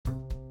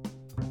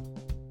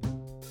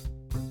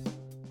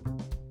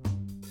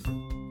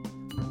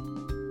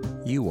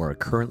You are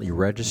currently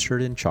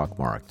registered in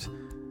Chalkmarked,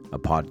 a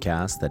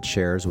podcast that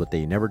shares what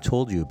they never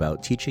told you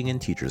about teaching in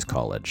Teachers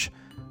College.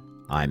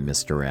 I'm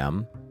Mr.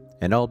 M,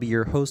 and I'll be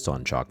your host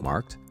on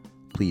Chalkmarked.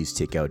 Please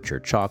take out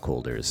your chalk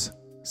holders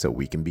so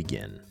we can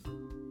begin.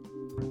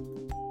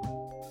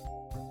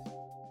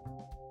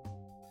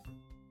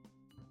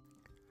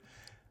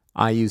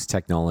 I use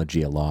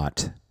technology a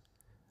lot.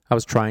 I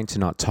was trying to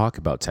not talk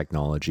about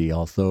technology,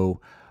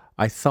 although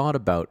I thought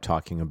about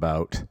talking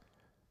about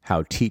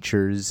how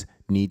teachers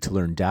need to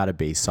learn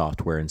database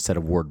software instead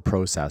of word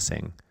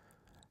processing,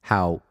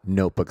 how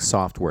notebook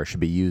software should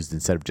be used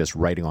instead of just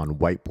writing on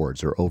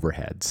whiteboards or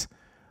overheads,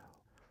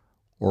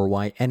 or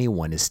why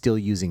anyone is still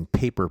using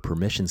paper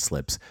permission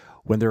slips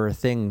when there are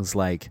things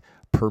like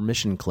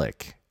Permission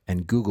Click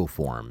and Google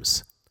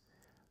Forms,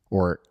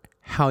 or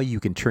how you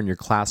can turn your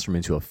classroom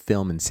into a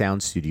film and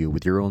sound studio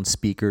with your own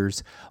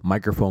speakers,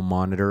 microphone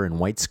monitor, and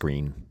white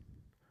screen,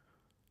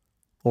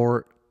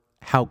 or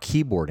how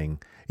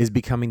keyboarding is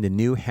becoming the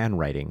new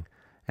handwriting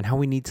and how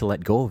we need to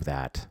let go of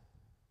that.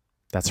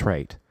 That's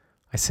right.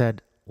 I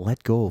said,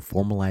 let go of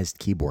formalized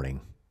keyboarding.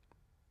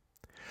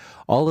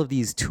 All of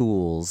these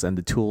tools and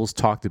the tools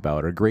talked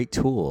about are great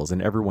tools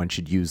and everyone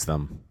should use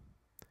them.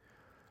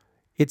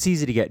 It's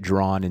easy to get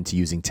drawn into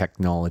using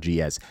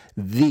technology as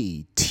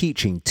the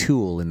teaching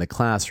tool in the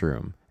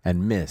classroom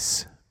and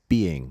miss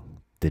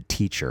being the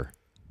teacher.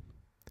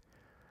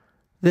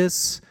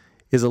 This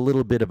is a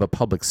little bit of a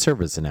public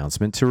service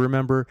announcement to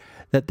remember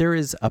that there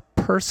is a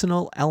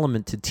personal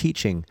element to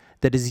teaching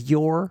that is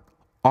your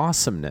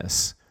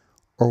awesomeness,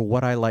 or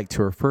what I like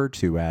to refer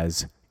to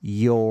as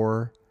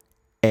your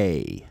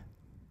A.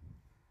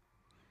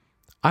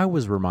 I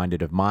was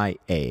reminded of my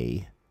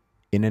A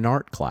in an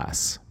art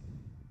class.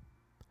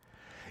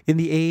 In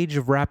the age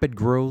of rapid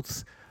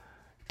growth,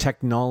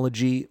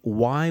 technology,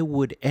 why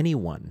would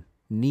anyone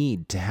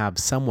need to have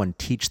someone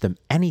teach them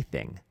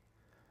anything?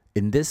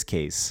 In this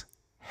case,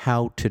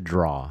 how to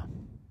draw.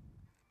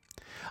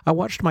 I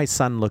watched my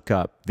son look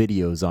up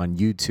videos on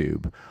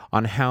YouTube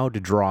on how to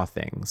draw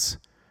things,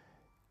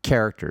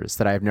 characters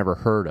that I have never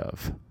heard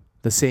of,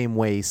 the same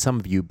way some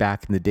of you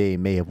back in the day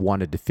may have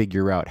wanted to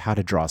figure out how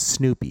to draw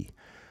Snoopy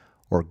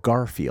or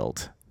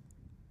Garfield.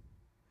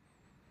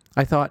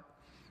 I thought,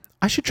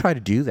 I should try to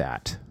do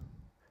that.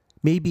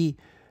 Maybe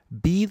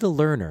be the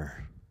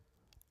learner.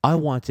 I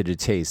wanted a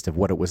taste of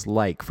what it was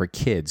like for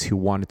kids who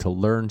wanted to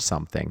learn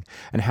something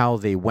and how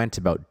they went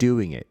about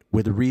doing it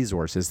with the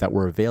resources that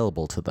were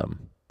available to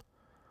them.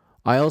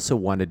 I also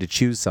wanted to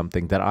choose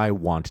something that I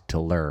wanted to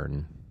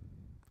learn.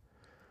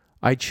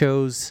 I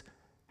chose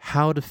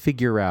how to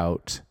figure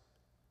out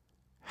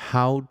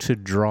how to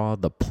draw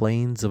the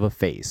planes of a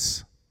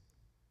face.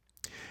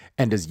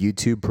 And does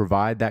YouTube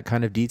provide that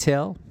kind of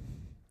detail?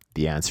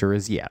 The answer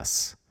is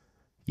yes.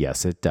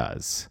 Yes, it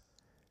does.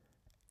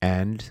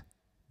 And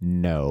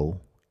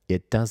no,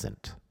 it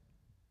doesn't.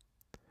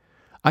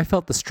 I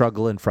felt the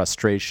struggle and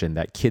frustration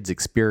that kids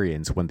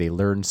experience when they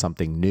learn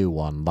something new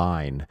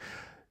online.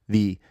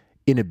 The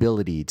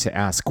inability to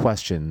ask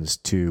questions,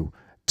 to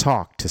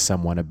talk to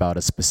someone about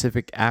a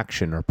specific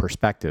action or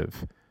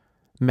perspective,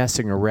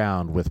 messing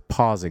around with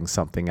pausing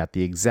something at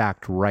the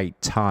exact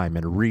right time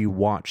and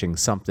re-watching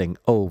something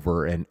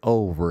over and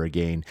over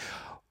again,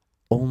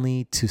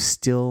 only to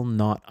still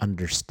not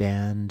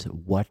understand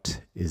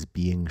what is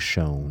being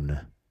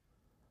shown.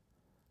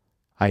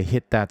 I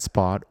hit that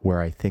spot where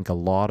I think a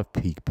lot of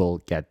people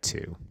get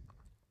to.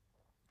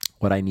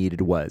 What I needed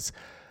was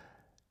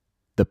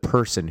the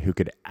person who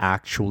could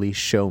actually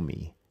show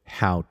me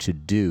how to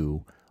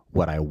do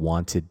what I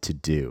wanted to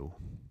do.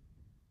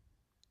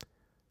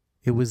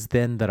 It was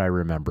then that I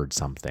remembered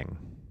something.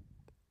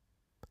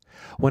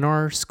 When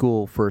our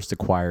school first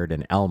acquired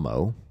an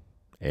Elmo,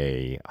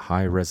 a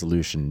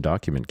high-resolution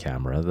document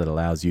camera that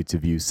allows you to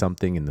view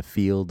something in the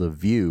field of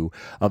view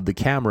of the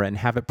camera and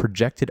have it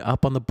projected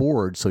up on the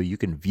board so you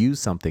can view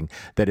something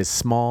that is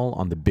small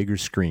on the bigger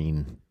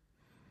screen.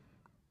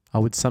 I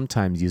would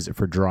sometimes use it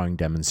for drawing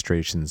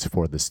demonstrations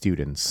for the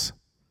students.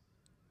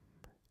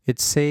 It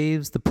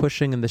saves the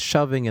pushing and the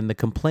shoving and the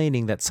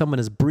complaining that someone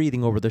is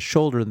breathing over the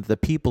shoulder and that the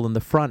people in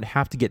the front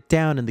have to get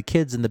down and the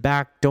kids in the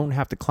back don't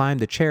have to climb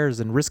the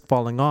chairs and risk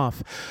falling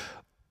off,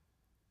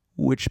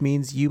 which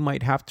means you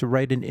might have to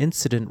write an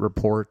incident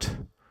report.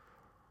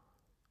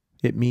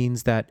 It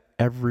means that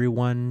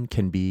everyone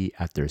can be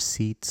at their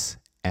seats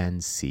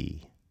and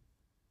see.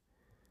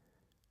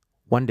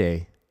 One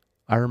day,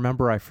 I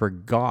remember I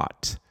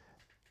forgot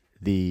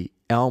the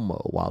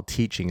Elmo while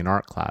teaching an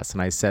art class,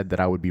 and I said that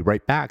I would be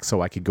right back so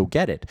I could go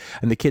get it.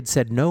 And the kid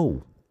said,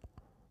 "No,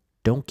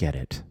 don't get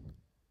it."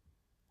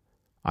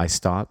 I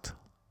stopped,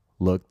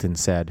 looked, and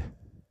said,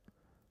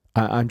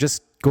 I'm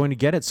just going to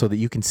get it so that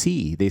you can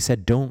see. They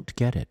said, "Don't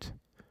get it.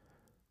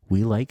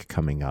 We like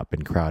coming up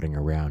and crowding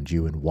around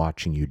you and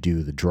watching you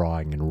do the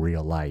drawing in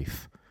real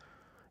life.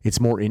 It's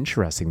more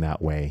interesting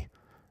that way.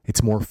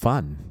 It's more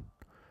fun.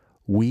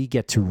 We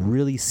get to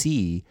really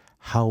see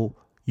how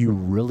you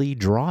really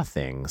draw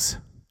things."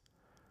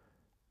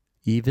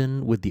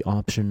 Even with the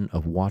option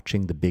of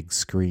watching the big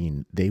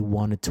screen, they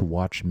wanted to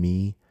watch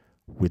me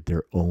with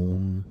their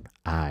own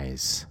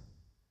eyes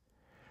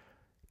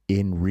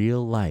in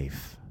real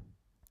life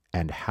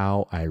and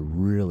how I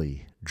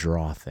really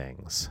draw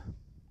things.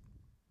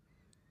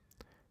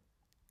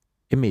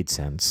 It made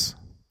sense.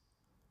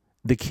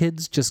 The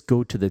kids just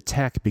go to the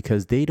tech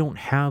because they don't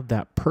have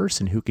that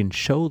person who can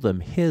show them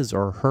his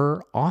or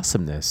her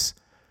awesomeness.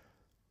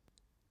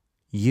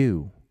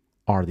 You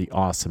are the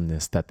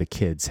awesomeness that the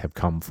kids have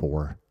come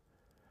for.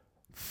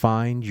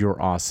 Find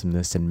your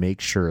awesomeness and make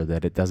sure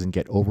that it doesn't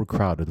get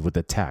overcrowded with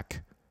the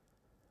tech.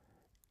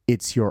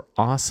 It's your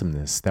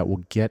awesomeness that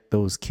will get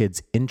those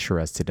kids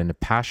interested in a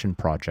passion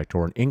project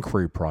or an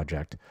inquiry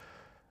project.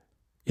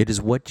 It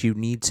is what you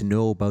need to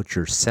know about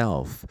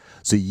yourself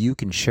so you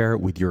can share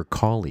it with your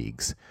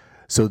colleagues,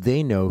 so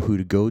they know who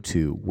to go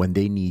to when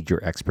they need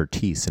your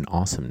expertise and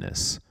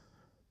awesomeness.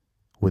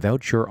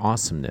 Without your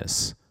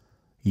awesomeness,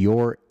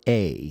 your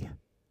A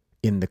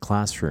in the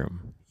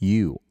classroom,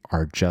 you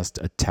are just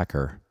a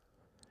techer.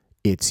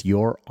 It's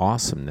your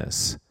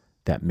awesomeness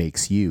that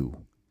makes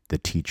you the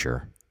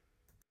teacher.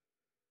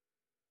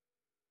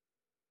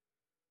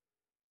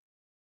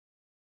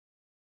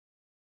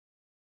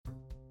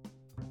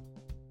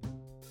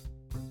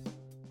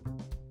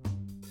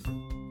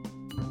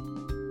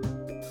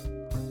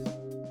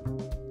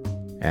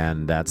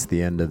 And that's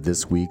the end of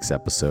this week's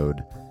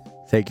episode.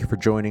 Thank you for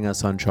joining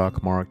us on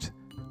Chalkmarked.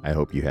 I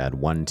hope you had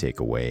one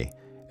takeaway.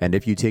 And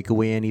if you take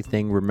away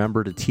anything,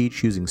 remember to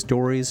teach using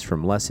stories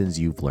from lessons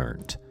you've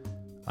learned.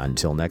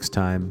 Until next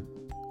time,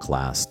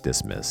 class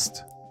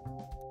dismissed.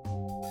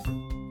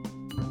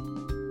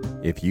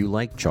 If you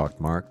like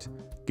Chalkmarked,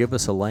 give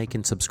us a like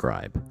and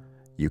subscribe.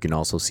 You can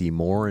also see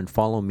more and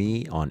follow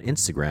me on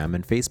Instagram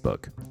and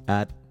Facebook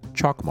at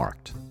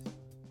Chalkmarked.